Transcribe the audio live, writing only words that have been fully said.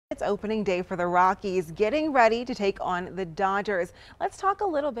It's opening day for the Rockies, getting ready to take on the Dodgers. Let's talk a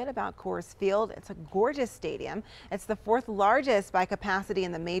little bit about Coors Field. It's a gorgeous stadium. It's the fourth largest by capacity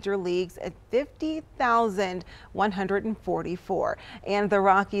in the major leagues at 50,144. And the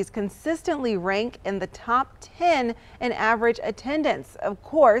Rockies consistently rank in the top 10 in average attendance. Of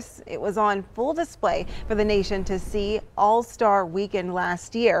course, it was on full display for the nation to see All-Star Weekend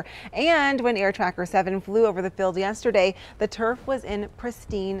last year. And when Air Tracker 7 flew over the field yesterday, the turf was in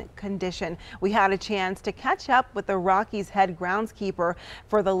pristine condition. We had a chance to catch up with the Rockies head groundskeeper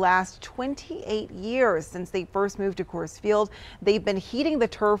for the last 28 years since they first moved to Coors Field. They've been heating the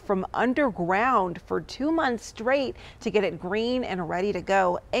turf from underground for 2 months straight to get it green and ready to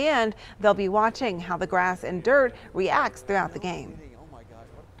go. And they'll be watching how the grass and dirt reacts throughout the game.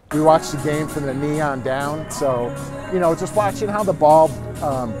 We watched the game from the knee on down, so, just watching how the ball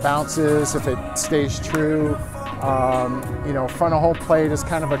bounces, if it stays true. Front of home plate is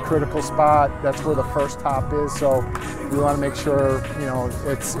kind of a critical spot. That's where the first top is, so we want to make sure,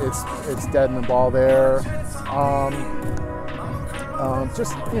 it's dead in the ball there. How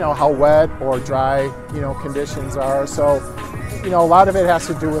wet or dry, conditions are. So, a lot of it has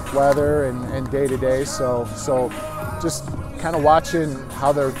to do with weather and day to day. So just kind of watching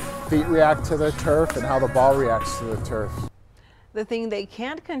how their feet react to the turf and how the ball reacts to the turf. The thing they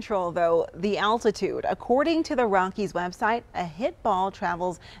can't control, though, the altitude. According to the Rockies website, a hit ball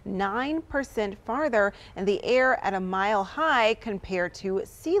travels 9% farther in the air at a mile high compared to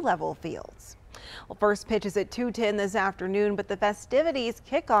sea level fields. Well, first pitch is at 2:10 this afternoon, but the festivities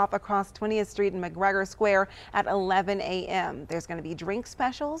kick off across 20th Street and McGregor Square at 11 a.m. There's going to be drink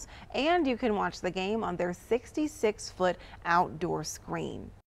specials, and you can watch the game on their 66-foot outdoor screen.